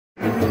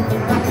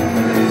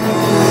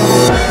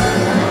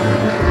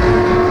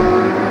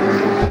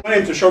My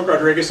name is Ashok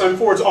Rodriguez. I'm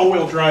Ford's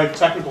all-wheel drive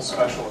technical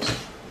specialist.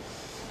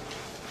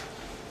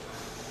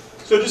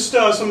 So just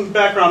some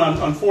background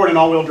on Ford and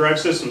all-wheel drive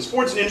systems.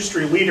 Ford's an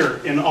industry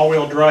leader in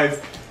all-wheel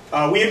drive.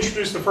 We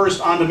introduced the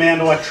first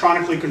on-demand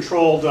electronically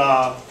controlled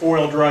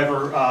four-wheel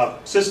driver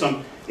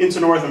system into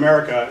North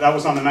America. That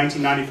was on the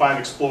 1995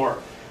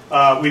 Explorer.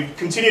 We've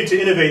continued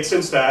to innovate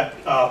since that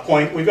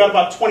point. We've got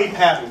about 20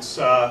 patents,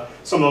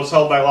 some of those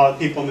held by a lot of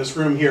people in this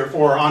room here,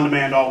 for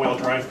on-demand all-wheel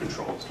drive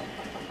controls.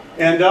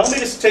 And let me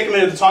just take a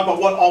minute to talk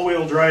about what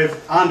all-wheel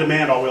drive,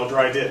 on-demand all-wheel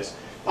drive is.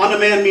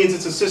 On-demand means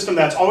it's a system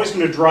that's always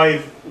going to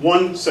drive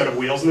one set of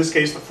wheels, in this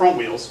case the front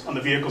wheels on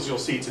the vehicles you'll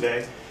see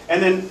today,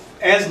 and then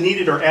as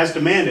needed or as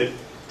demanded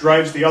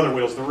drives the other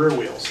wheels, the rear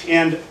wheels.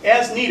 And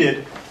as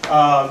needed,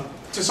 to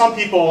some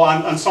people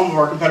on some of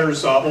our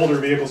competitors' older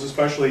vehicles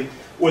especially,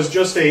 was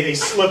just a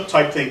slip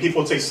type thing.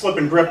 People would say slip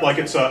and grip like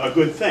it's a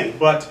good thing,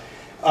 but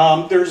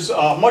there's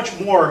much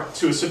more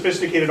to a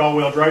sophisticated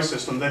all-wheel drive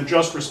system than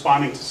just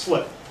responding to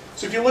slip.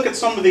 So if you look at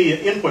some of the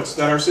inputs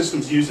that our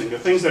system's using, the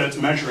things that it's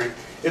measuring,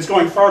 it's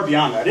going far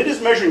beyond that. It is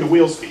measuring the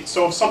wheel speed,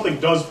 so if something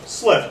does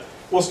slip,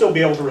 we'll still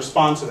be able to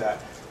respond to that.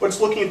 But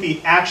it's looking at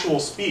the actual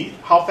speed,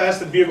 how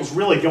fast the vehicle's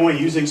really going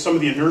using some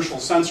of the inertial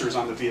sensors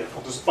on the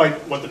vehicle, despite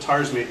what the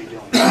tires may be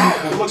doing.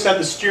 It looks at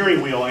the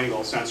steering wheel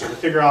angle sensor to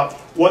figure out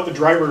what the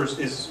driver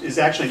is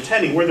actually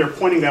intending, where they're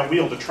pointing that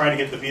wheel to try to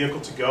get the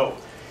vehicle to go.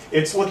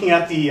 It's looking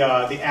at the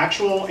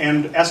actual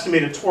and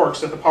estimated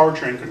torques that the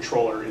powertrain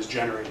controller is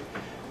generating.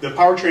 The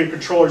powertrain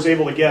controller is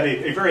able to get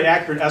a very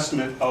accurate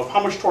estimate of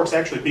how much torque is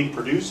actually being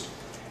produced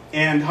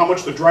and how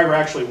much the driver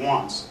actually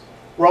wants.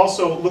 We're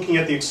also looking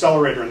at the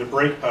accelerator and the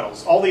brake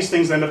pedals. All these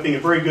things end up being a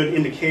very good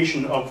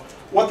indication of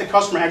what the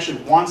customer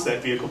actually wants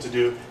that vehicle to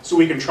do, so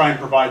we can try and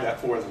provide that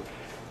for them.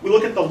 We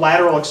look at the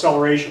lateral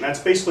acceleration. That's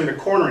basically the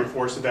cornering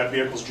force that that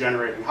vehicle's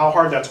generating, how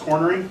hard that's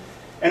cornering.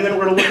 And then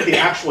we're going to look at the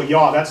actual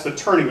yaw. That's the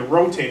turning, the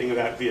rotating of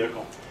that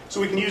vehicle.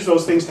 So we can use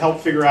those things to help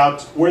figure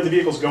out where the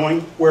vehicle's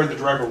going, where the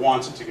driver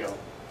wants it to go.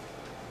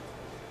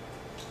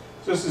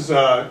 So this is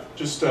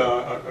just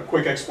a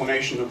quick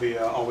explanation of the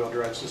all-wheel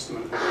drive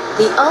system.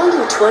 The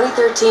all-new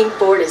 2013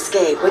 Ford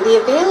Escape with the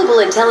available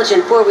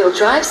intelligent four-wheel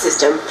drive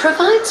system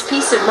provides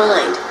peace of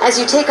mind as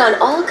you take on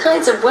all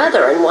kinds of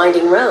weather and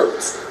winding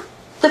roads.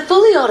 The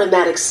fully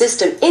automatic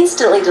system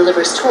instantly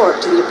delivers torque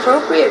to the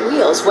appropriate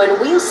wheels when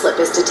wheel slip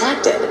is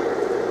detected.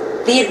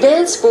 The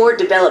advanced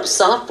Ford-developed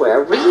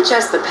software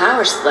readjusts the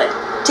power split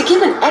to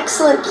give an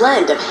excellent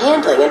blend of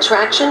handling and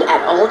traction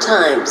at all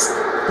times.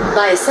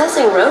 By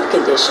assessing road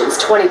conditions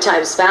 20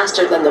 times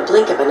faster than the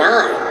blink of an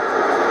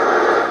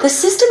eye, the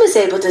system is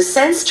able to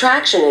sense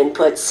traction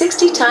input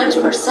 60 times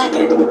per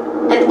second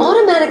and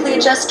automatically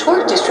adjust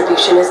torque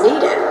distribution as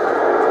needed.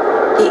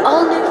 The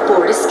all-new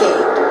Ford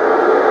Escape.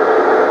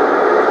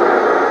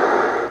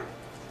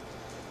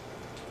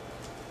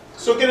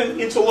 So getting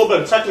into a little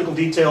bit of technical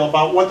detail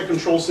about what the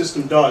control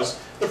system does.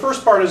 The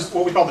first part is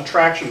what we call the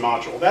traction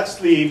module. That's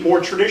the more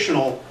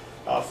traditional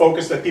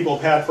focus that people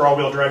have had for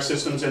all-wheel drive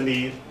systems, and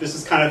this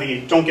is kind of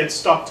the don't get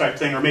stuck type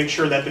thing, or make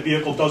sure that the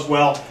vehicle does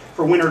well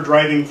for winter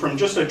driving from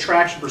just a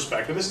traction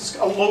perspective. This is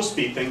a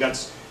low-speed thing.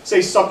 That's,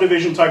 say,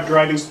 subdivision type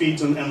driving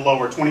speeds and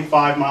lower,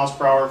 25 miles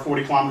per hour,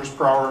 40 kilometers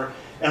per hour,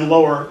 and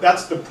lower.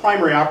 That's the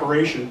primary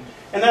operation,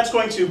 and that's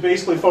going to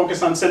basically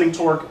focus on sending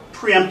torque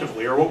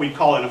preemptively, or what we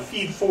call in a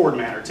feed-forward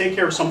manner. Take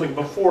care of something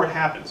before it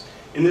happens.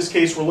 In this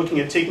case, we're looking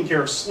at taking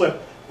care of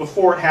slip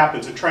before it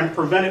happens and trying to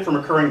prevent it from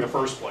occurring in the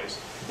first place.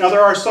 Now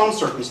there are some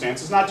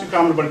circumstances, not too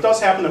common, but it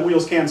does happen that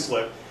wheels can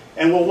slip,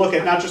 and we'll look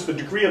at not just the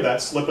degree of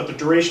that slip, but the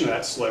duration of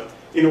that slip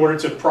in order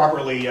to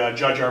properly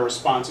judge our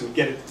response and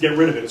get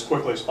rid of it as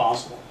quickly as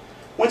possible.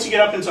 Once you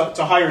get up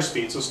into higher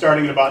speeds, so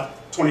starting at about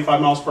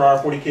 25 miles per hour,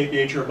 40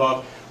 kph or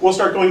above, we'll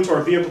start going to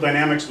our vehicle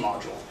dynamics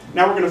module.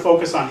 Now we're going to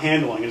focus on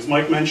handling. As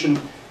Mike mentioned,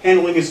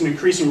 handling is an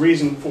increasing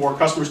reason for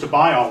customers to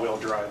buy all-wheel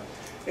drive.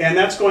 And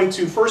that's going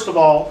to, first of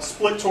all,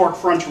 split torque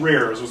front to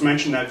rear, as was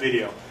mentioned in that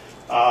video.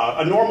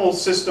 A normal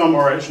system,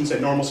 or I shouldn't say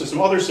normal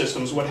system, other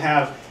systems would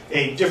have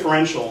a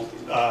differential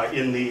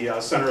in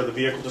the center of the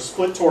vehicle to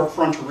split torque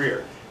front to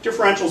rear.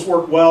 Differentials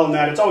work well in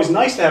that it's always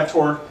nice to have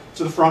torque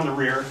to the front and the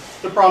rear.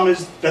 The problem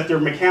is that they're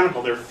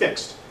mechanical, they're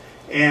fixed.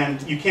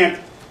 And you can't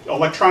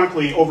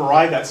electronically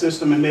override that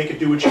system and make it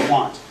do what you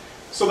want.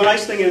 So the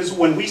nice thing is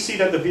when we see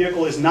that the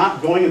vehicle is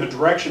not going in the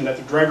direction that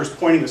the driver's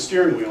pointing the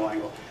steering wheel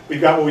angle,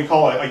 we've got what we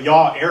call a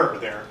yaw error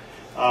there.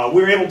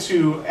 We're able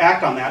to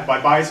act on that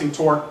by biasing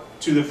torque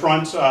to the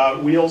front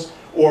wheels,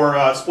 or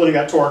splitting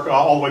that torque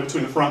all the way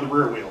between the front and the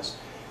rear wheels.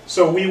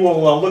 So we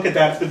will look at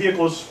that. If the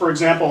vehicle is, for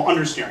example,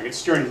 understeering, it's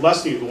steering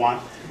less than you'd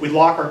want, we'd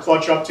lock our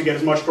clutch up to get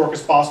as much torque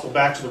as possible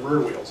back to the rear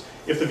wheels.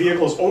 If the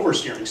vehicle is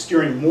oversteering,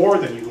 steering more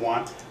than you'd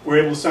want, we're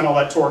able to send all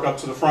that torque up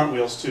to the front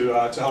wheels to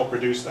help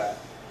reduce that.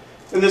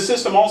 And the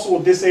system also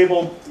will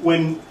disable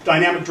when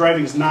dynamic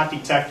driving is not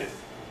detected.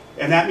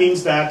 And that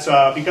means that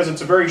because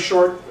it's a very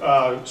short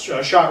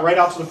shot right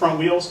out to the front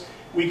wheels,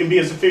 we can be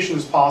as efficient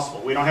as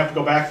possible. We don't have to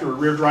go back through a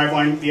rear drive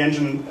line. The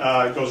engine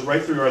goes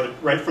right through, or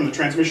right from the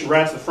transmission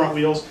right to the front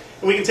wheels,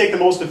 and we can take the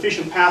most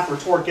efficient path for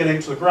torque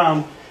getting to the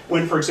ground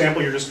when, for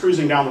example, you're just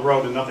cruising down the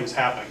road and nothing's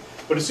happening.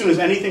 But as soon as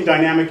anything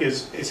dynamic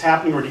is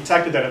happening or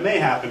detected that it may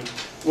happen,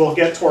 we'll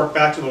get torque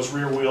back to those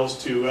rear wheels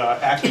to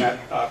act in that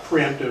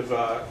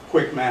preemptive,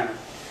 quick manner.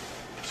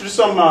 So just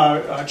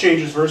some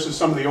changes versus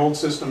some of the old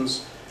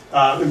systems.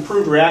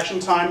 Improved reaction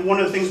time. One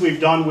of the things we've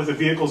done with the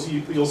vehicles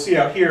you'll see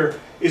out here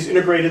is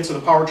integrate into the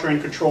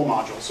powertrain control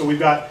module. So we've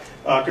got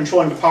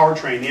controlling the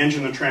powertrain, the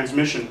engine, the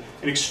transmission,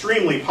 an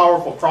extremely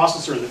powerful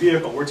processor in the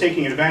vehicle. We're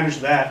taking advantage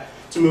of that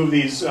to move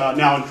these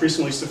now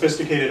increasingly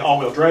sophisticated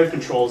all-wheel drive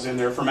controls in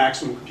there for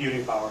maximum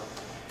computing power.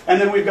 And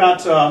then we've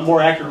got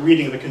more accurate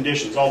reading of the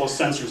conditions, all those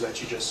sensors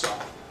that you just saw.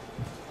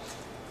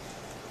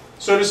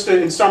 So just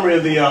in summary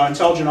of the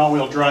intelligent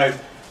all-wheel drive,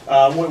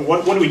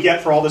 what do we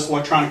get for all this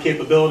electronic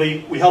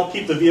capability? We help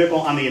keep the vehicle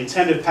on the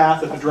intended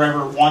path that the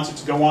driver wants it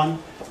to go on.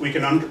 We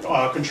can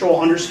control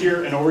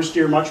understeer and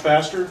oversteer much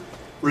faster,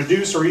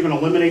 reduce or even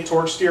eliminate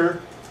torque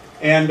steer,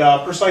 and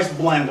precise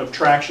blend of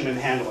traction and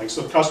handling.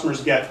 So the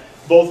customers get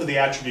both of the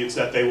attributes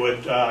that they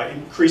would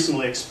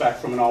increasingly expect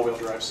from an all-wheel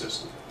drive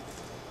system.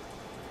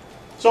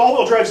 So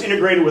all-wheel drive is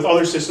integrated with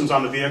other systems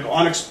on the vehicle.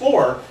 On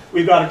Explorer,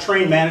 we've got a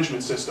train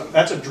management system.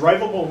 That's a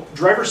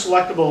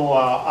driver-selectable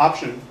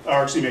option,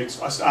 or excuse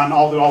me, on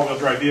all the all-wheel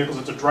drive vehicles,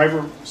 it's a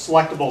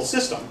driver-selectable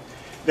system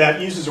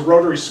that uses a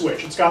rotary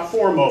switch. It's got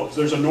 4 modes.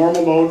 There's a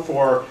normal mode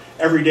for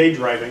everyday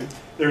driving.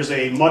 There's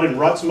a mud and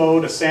ruts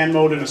mode, a sand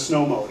mode, and a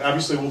snow mode.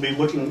 Obviously, we'll be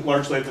looking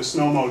largely at the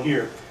snow mode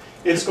here.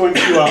 It's going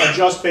to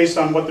adjust based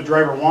on what the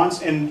driver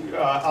wants and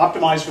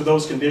optimize for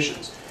those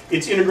conditions.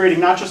 It's integrating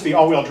not just the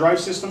all-wheel drive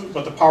system,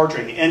 but the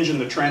powertrain, the engine,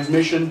 the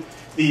transmission,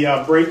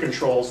 the brake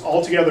controls,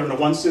 all together into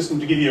one system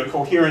to give you a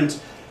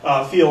coherent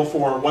feel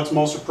for what's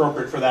most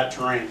appropriate for that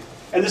terrain.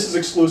 And this is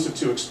exclusive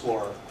to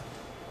Explorer.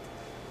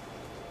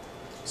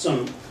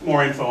 Some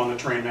more info on the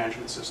terrain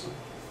management system.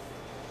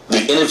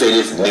 The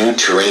innovative new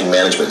terrain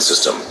management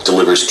system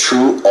delivers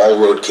true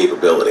all-road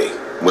capability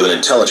with an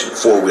intelligent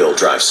 4-wheel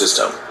drive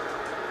system.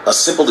 A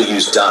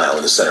simple-to-use dial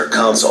in the center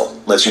console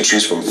lets you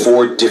choose from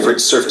 4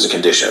 different surface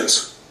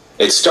conditions.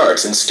 It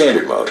starts in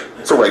standard mode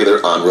for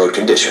regular on-road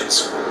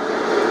conditions.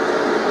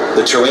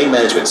 The terrain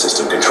management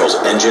system controls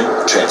engine,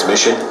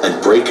 transmission,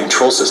 and brake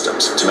control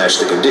systems to match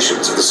the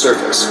conditions of the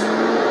surface.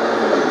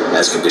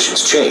 As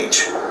conditions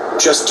change,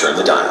 just turn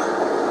the dial.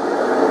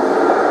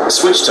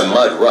 Switch to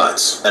mud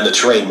ruts, and the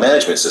terrain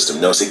management system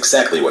knows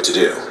exactly what to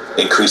do.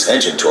 Increase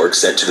engine torque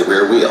sent to the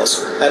rear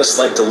wheels, add a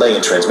slight delay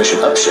in transmission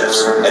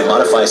upshifts, and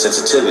modify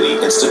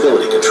sensitivity and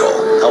stability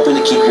control, helping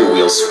to keep your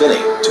wheels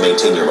spinning to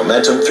maintain your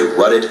momentum through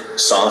rutted,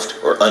 soft,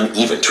 or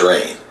uneven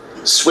terrain.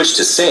 Switch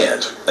to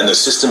sand, and the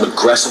system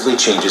aggressively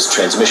changes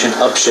transmission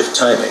upshift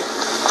timing,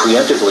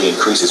 preemptively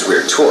increases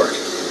rear torque,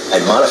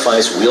 and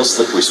modifies wheel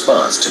slip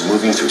response to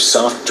moving through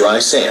soft, dry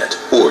sand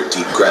or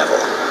deep gravel.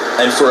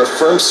 And for a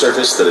firm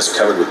surface that is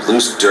covered with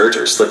loose dirt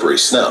or slippery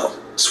snow,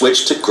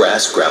 switch to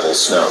grass, gravel,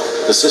 snow.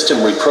 The system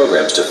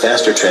reprograms to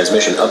faster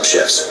transmission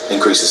upshifts,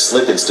 increases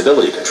slip and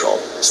stability control,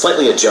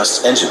 slightly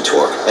adjusts engine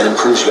torque, and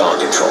improves yaw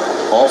control,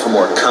 all for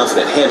more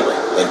confident handling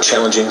in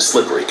challenging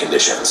slippery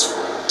conditions.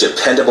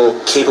 Dependable,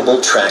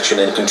 capable traction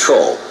and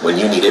control when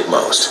you need it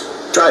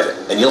most. Drive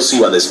it, and you'll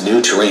see why this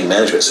new terrain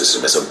management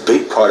system is a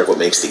big part of what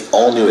makes the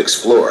all-new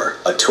Explorer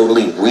a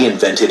totally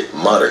reinvented,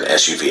 modern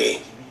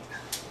SUV.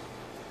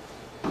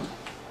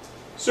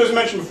 So as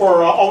mentioned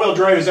before, all-wheel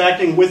drive is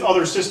acting with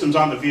other systems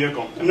on the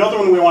vehicle. Another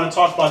one we want to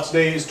talk about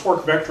today is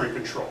torque vectoring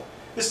control.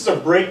 This is a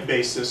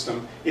brake-based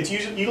system. It's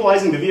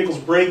utilizing the vehicle's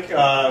brake,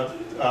 the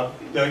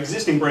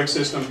existing brake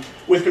system,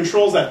 with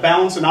controls that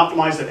balance and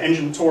optimize that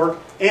engine torque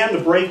and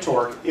the brake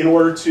torque in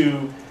order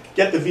to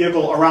get the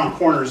vehicle around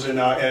corners in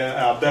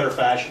a better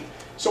fashion.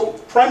 So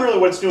primarily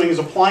what it's doing is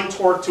applying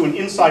torque to an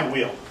inside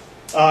wheel.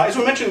 As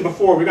we mentioned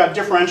before, we've got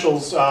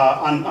differentials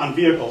on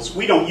vehicles.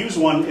 We don't use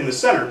one in the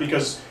center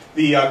because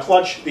the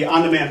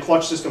on-demand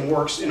clutch system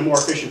works in a more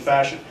efficient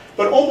fashion.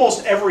 But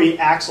almost every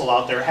axle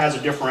out there has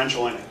a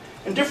differential in it.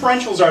 And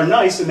differentials are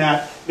nice in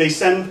that they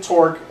send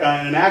torque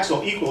and an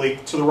axle equally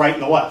to the right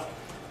and the left.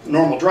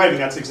 Normal driving,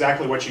 that's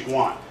exactly what you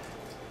want.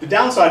 The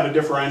downside of a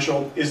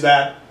differential is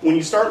that when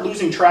you start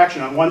losing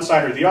traction on one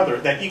side or the other,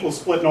 that equal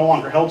split no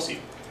longer helps you.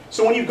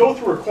 So when you go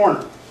through a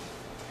corner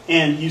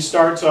and you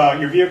start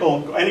your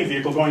vehicle, any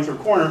vehicle going through a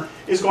corner,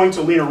 is going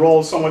to lean or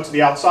roll somewhat to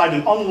the outside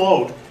and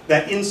unload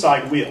that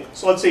inside wheel.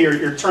 So let's say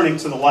you're turning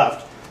to the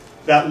left.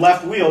 That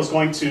left wheel is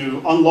going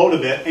to unload a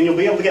bit, and you'll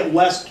be able to get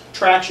less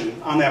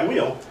traction on that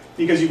wheel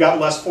because you've got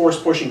less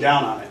force pushing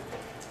down on it.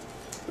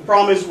 The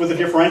problem is with the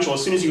differential,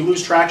 as soon as you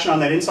lose traction on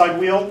that inside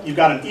wheel, you've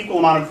got an equal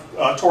amount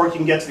of torque you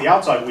can get to the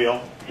outside wheel,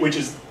 which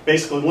is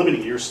basically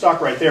limiting you. You're stuck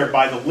right there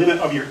by the limit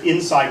of your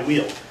inside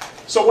wheel.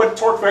 So what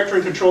torque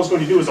vectoring control is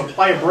going to do is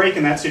apply a brake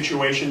in that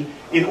situation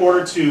in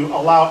order to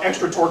allow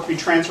extra torque to be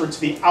transferred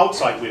to the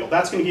outside wheel.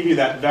 That's going to give you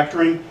that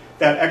vectoring,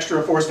 that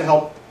extra force to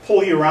help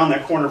pull you around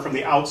that corner from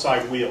the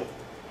outside wheel.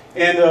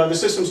 And the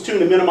system's tuned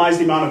to minimize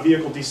the amount of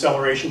vehicle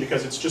deceleration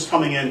because it's just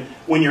coming in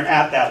when you're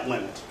at that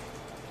limit.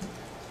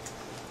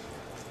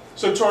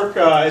 So torque,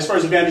 as far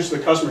as advantage to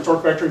the customer,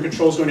 torque vectoring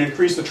control is going to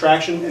increase the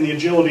traction and the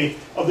agility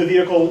of the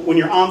vehicle when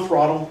you're on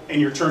throttle and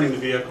you're turning the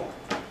vehicle.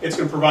 It's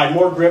going to provide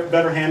more grip,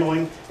 better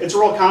handling. It's a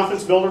real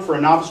confidence builder for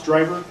a novice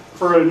driver.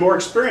 For a more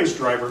experienced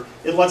driver,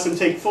 it lets them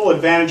take full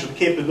advantage of the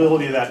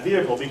capability of that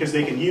vehicle because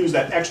they can use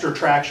that extra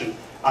traction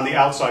on the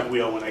outside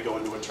wheel when they go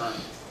into a turn.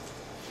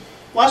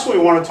 Last one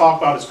we want to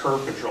talk about is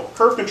curve control.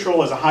 Curve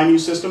control is a high-mu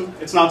system.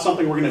 It's not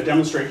something we're going to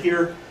demonstrate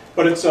here,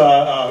 but it's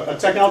a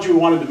technology we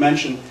wanted to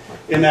mention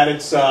in that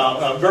it's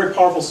a very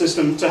powerful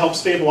system to help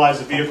stabilize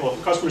the vehicle if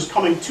the customer is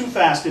coming too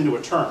fast into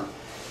a turn.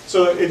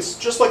 So it's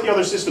just like the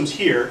other systems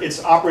here,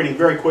 it's operating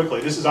very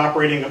quickly. This is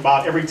operating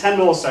about every 10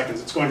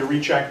 milliseconds. It's going to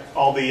recheck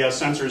all the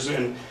sensors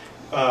and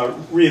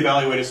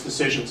reevaluate its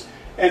decisions.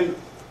 And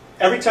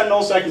every 10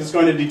 milliseconds it's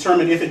going to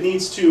determine if it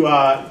needs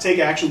to take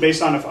action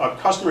based on if a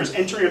customer is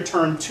entering a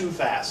turn too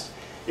fast.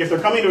 If they're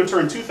coming to a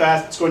turn too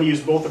fast, it's going to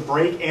use both the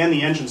brake and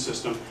the engine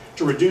system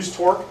to reduce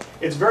torque.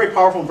 It's very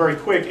powerful and very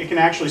quick. It can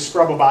actually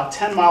scrub about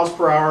 10 miles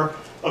per hour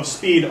of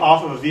speed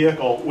off of a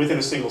vehicle within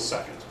a single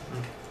second.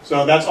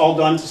 So that's all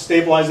done to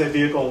stabilize that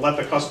vehicle, let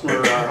the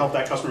customer, help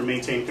that customer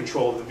maintain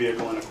control of the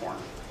vehicle in a corner.